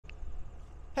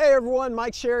Hey everyone,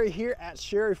 Mike Sherry here at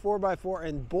Sherry 4x4,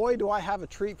 and boy do I have a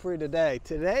treat for you today.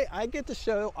 Today I get to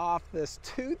show off this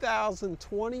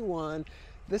 2021,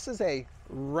 this is a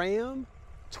Ram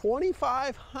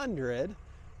 2500,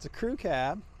 it's a crew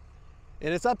cab,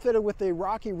 and it's upfitted with a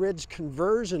Rocky Ridge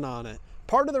conversion on it.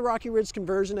 Part of the Rocky Ridge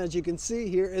conversion, as you can see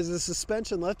here, is the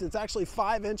suspension lift. It's actually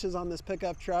 5 inches on this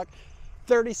pickup truck,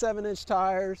 37-inch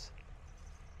tires,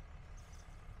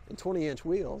 and 20-inch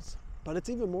wheels. But it's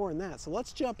even more than that. So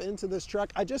let's jump into this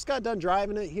truck. I just got done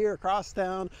driving it here across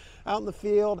town, out in the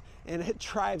field, and it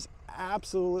drives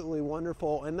absolutely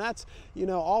wonderful. And that's, you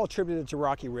know, all attributed to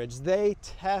Rocky Ridge. They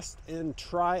test and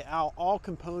try out all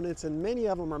components, and many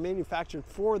of them are manufactured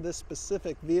for this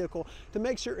specific vehicle to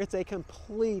make sure it's a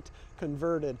complete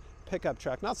converted pickup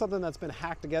truck. Not something that's been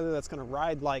hacked together that's gonna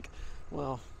ride like,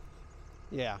 well,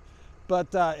 yeah. But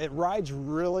it rides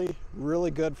really, really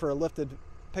good for a lifted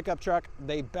pickup truck.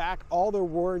 They back all their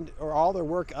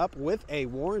work up with a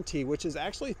warranty, which is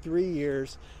actually 3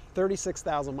 years,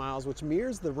 36,000 miles, which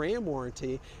mirrors the Ram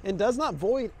warranty and does not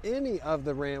void any of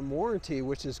the Ram warranty,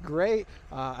 which is great.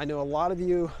 I know a lot of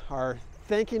you are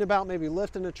thinking about maybe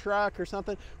lifting a truck or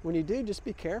something. When you do, just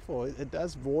be careful. It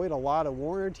does void a lot of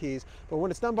warranties, but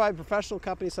when it's done by a professional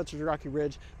company such as Rocky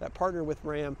Ridge that partner with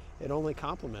Ram, it only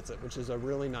complements it, which is a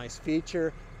really nice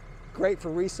feature. Great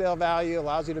for resale value,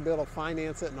 allows you to be able to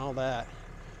finance it and all that.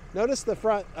 Notice the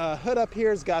front hood up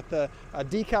here has got the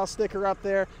decal sticker up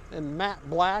there in matte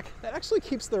black. That actually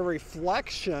keeps the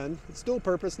reflection, it's dual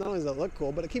purpose, not only does it look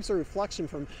cool, but it keeps the reflection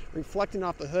from reflecting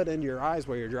off the hood into your eyes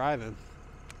while you're driving.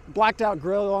 Blacked out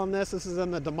grille on this. This is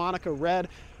in the Demonica red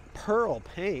pearl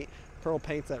paint. Pearl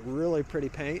paint's that really pretty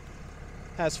paint.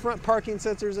 Has front parking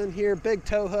sensors in here, big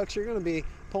tow hooks. You're gonna be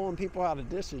pulling people out of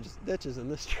ditches in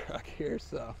this truck here,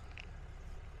 so.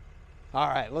 All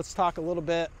right, let's talk a little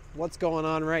bit what's going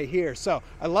on right here. So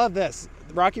I love this.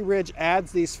 Rocky Ridge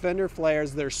adds these fender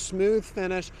flares. They're smooth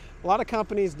finish. A lot of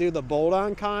companies do the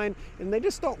bolt-on kind, and they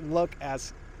just don't look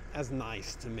as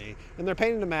nice to me. And they're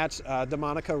painted to match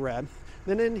Demonica red.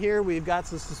 Then in here, we've got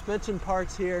some suspension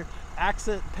parts here,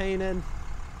 accent painted.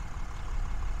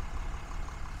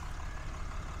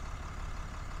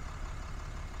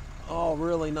 All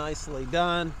really nicely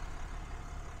done.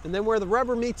 And then where the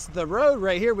rubber meets the road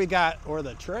right here, we got, or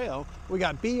the trail, we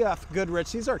got BF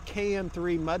Goodrich. These are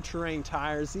KM3 mud terrain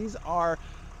tires. These are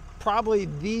probably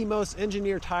the most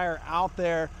engineered tire out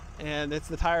there, and it's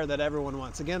the tire that everyone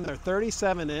wants. Again, they're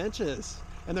 37 inches.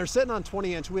 And they're sitting on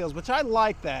 20-inch wheels, which I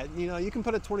like that. You know, you can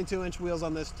put a 22-inch wheels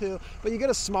on this too, but you get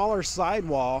a smaller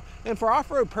sidewall. And for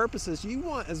off-road purposes, you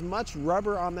want as much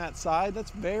rubber on that side.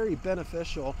 That's very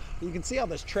beneficial. You can see how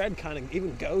this tread kind of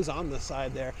even goes on the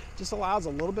side there. Just allows a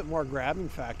little bit more grabbing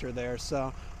factor there.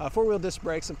 So four-wheel disc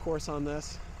brakes, of course, on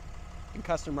this, and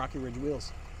custom Rocky Ridge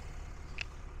wheels.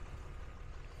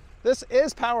 This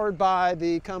is powered by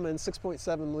the Cummins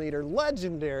 6.7 liter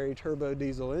legendary turbo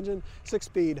diesel engine,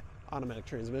 6-speed automatic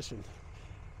transmission.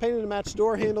 Painted to match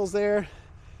door handles there.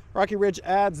 Rocky Ridge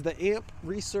adds the AMP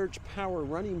Research Power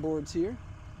running boards here.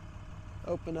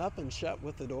 Open up and shut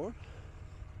with the door.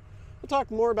 We'll talk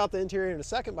more about the interior in a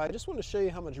second, but I just want to show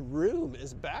you how much room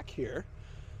is back here.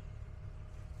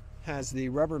 Has the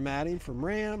rubber matting from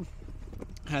Ram.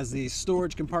 Has these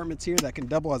storage compartments here that can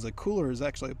double as a cooler. There's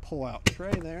actually a pull-out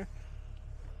tray there.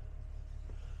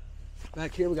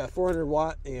 Back here we got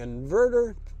 400-watt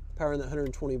inverter, powering that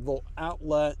 120-volt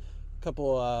outlet, a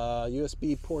couple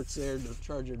USB ports there to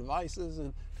charge your devices,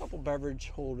 and a couple beverage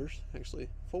holders, actually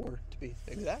 4 to be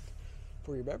exact,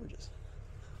 for your beverages.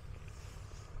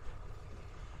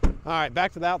 All right,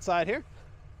 back to the outside here.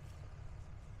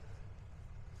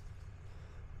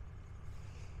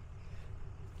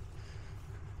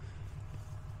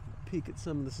 Peek at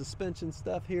some of the suspension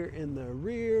stuff here in the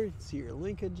rear. You see your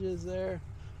linkages there.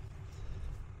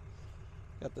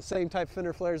 Got the same type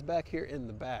fender flares back here in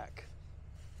the back.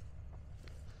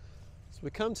 So we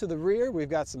come to the rear, we've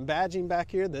got some badging back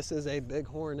here. This is a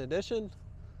Bighorn edition.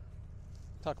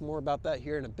 Talk more about that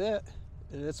here in a bit.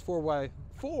 And it's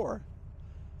 4x4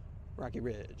 Rocky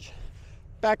Ridge.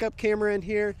 Backup camera in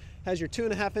here, has your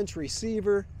 2.5-inch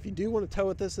receiver. If you do want to tow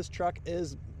with this truck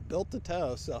is built to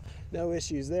tow, so no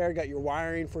issues there. Got your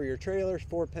wiring for your trailers,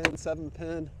 4-pin,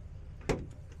 7-pin.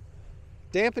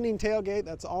 Dampening tailgate,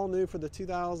 that's all new for the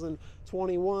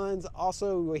 2021s.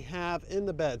 Also, we have in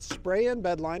the bed, spray-in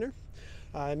bed liner.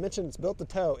 I mentioned it's built to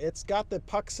tow. It's got the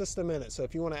puck system in it, so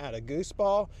if you want to add a goose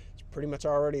ball, it's pretty much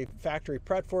already factory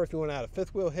prepped for. If you want to add a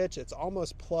fifth wheel hitch, it's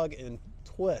almost plug and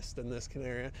twist in this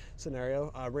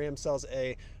scenario. Ram sells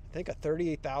I think a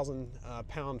 38,000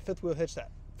 pound fifth wheel hitch that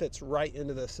fits right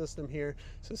into the system here.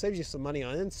 So it saves you some money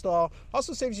on install.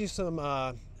 Also saves you some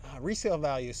resale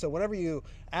value. So whenever you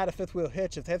add a fifth wheel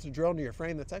hitch, if they have to drill into your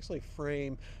frame, that's actually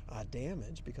frame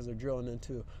damage, because they're drilling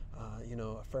into you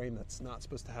know, a frame that's not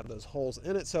supposed to have those holes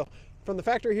in it. So from the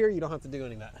factory here, you don't have to do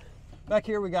any of that. Back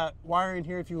here we got wiring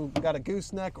here if you got a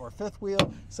gooseneck or fifth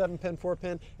wheel, 7-pin,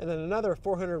 4-pin, and then another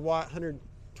 400 watt,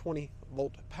 120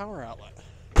 volt power outlet.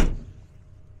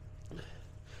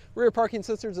 Rear parking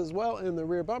sensors as well in the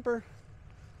rear bumper.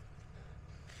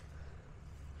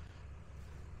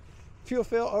 Fuel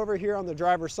fill over here on the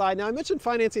driver's side. Now I mentioned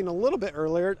financing a little bit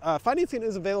earlier. Financing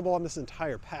is available on this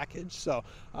entire package, so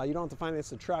you don't have to finance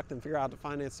the truck and figure out how to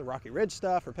finance the Rocky Ridge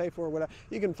stuff or pay for it, whatever.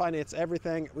 You can finance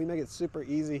everything. We make it super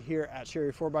easy here at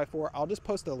Sherry 4x4. I'll just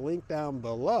post a link down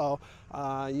below.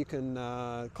 You can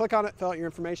click on it, fill out your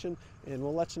information, and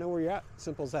we'll let you know where you're at.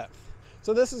 Simple as that.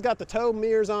 So this has got the tow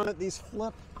mirrors on it. These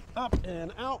flip up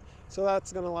and out, so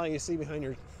that's going to allow you to see behind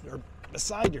your or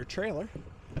beside your trailer.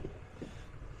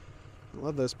 I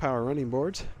love those power running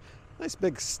boards. Nice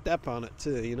big step on it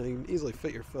too. You know, you can easily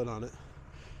fit your foot on it.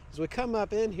 As we come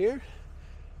up in here,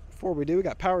 before we do, we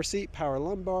got power seat, power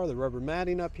lumbar, the rubber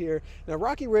matting up here. Now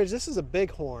Rocky Ridge, this is a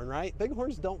Bighorn, right?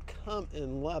 Bighorns don't come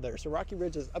in leather, so Rocky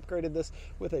Ridge has upgraded this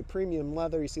with a premium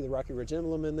leather. You see the Rocky Ridge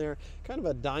emblem in there, kind of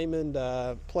a diamond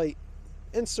plate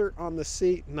insert on the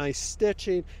seat, nice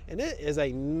stitching, and it is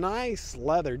a nice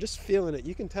leather. Just feeling it,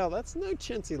 you can tell that's no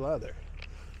chintzy leather.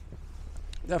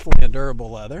 Definitely a durable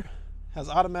leather. Has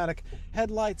automatic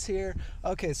headlights here.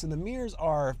 Okay, so the mirrors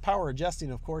are power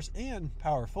adjusting, of course, and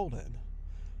power fold in.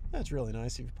 That's really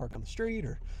nice if you park on the street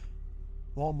or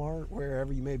Walmart,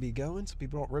 wherever you may be going, so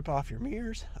people don't rip off your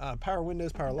mirrors. Power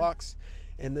windows, power locks.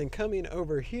 And then coming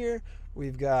over here,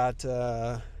 we've got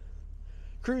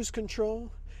cruise control,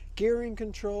 gearing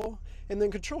control, and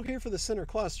then control here for the center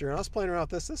cluster. And I was playing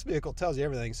around with this vehicle tells you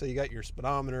everything. So you got your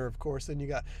speedometer, of course, then you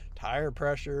got tire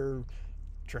pressure,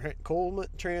 cold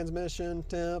transmission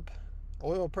temp,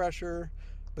 oil pressure,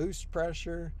 boost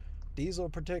pressure, diesel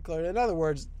particulate. In other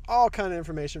words, all kind of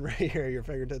information right here at your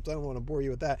fingertips. I don't want to bore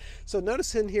you with that. So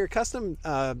notice in here, custom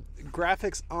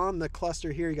graphics on the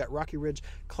cluster here. You got Rocky Ridge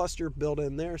cluster built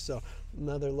in there. So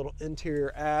another little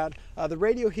interior add. The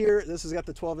radio here, this has got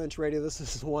the 12-inch radio. This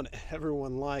is the one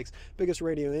everyone likes. Biggest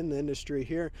radio in the industry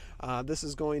here. This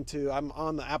is going to, I'm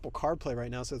on the Apple CarPlay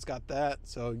right now, so it's got that.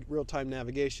 So real-time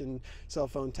navigation, cell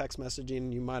phone text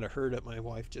messaging. You might have heard it. My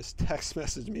wife just text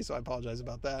messaged me, so I apologize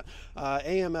about that.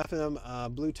 AM,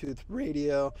 FM, Bluetooth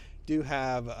radio. Do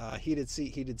have heated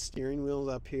seat, heated steering wheels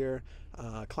up here.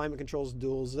 Climate controls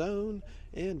dual zone,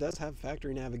 and does have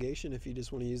factory navigation if you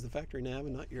just want to use the factory nav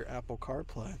and not your Apple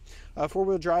CarPlay.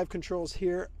 Four-wheel drive controls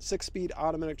here, 6-speed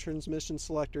automatic transmission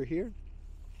selector here.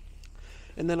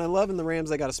 And then I love in the Rams,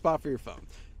 they got a spot for your phone.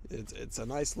 It's a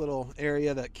nice little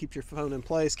area that keeps your phone in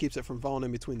place, keeps it from falling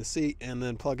in between the seat, and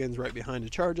then plug-ins right behind to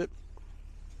charge it.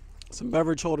 Some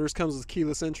beverage holders, comes with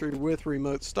keyless entry with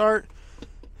remote start.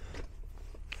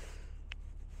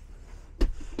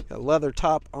 Got leather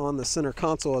top on the center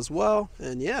console as well,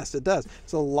 and yes, it does.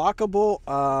 It's a lockable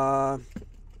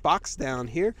box down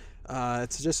here.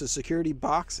 It's just a security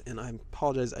box, and I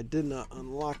apologize, I did not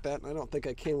unlock that, and I don't think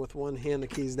I can with one hand. The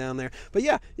keys down there, but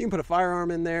yeah, you can put a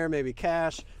firearm in there, maybe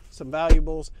cash, some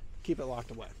valuables, keep it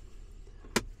locked away.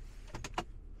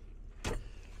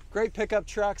 Great pickup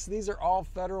trucks. These are all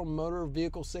federal motor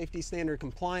vehicle safety standard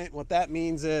compliant. What that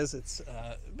means is it's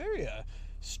very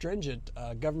stringent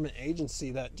government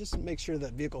agency that just makes sure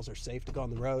that vehicles are safe to go on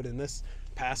the road, and this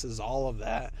passes all of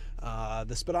that.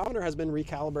 The speedometer has been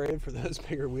recalibrated for those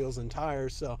bigger wheels and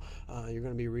tires, so you're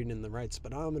going to be reading in the right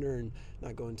speedometer and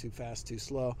not going too fast, too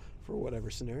slow for whatever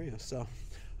scenario. So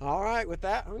all right, with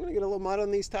that, I'm going to get a little mud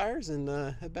on these tires and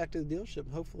head back to the dealership.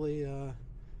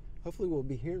 Hopefully we'll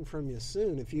be hearing from you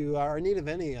soon. If you are in need of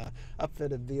any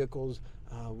upfitted vehicles,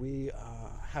 we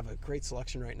have a great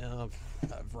selection right now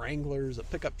of Wranglers, of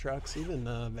pickup trucks, even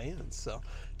vans. So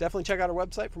definitely check out our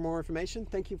website for more information.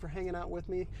 Thank you for hanging out with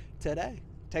me today.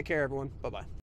 Take care, everyone. Bye-bye.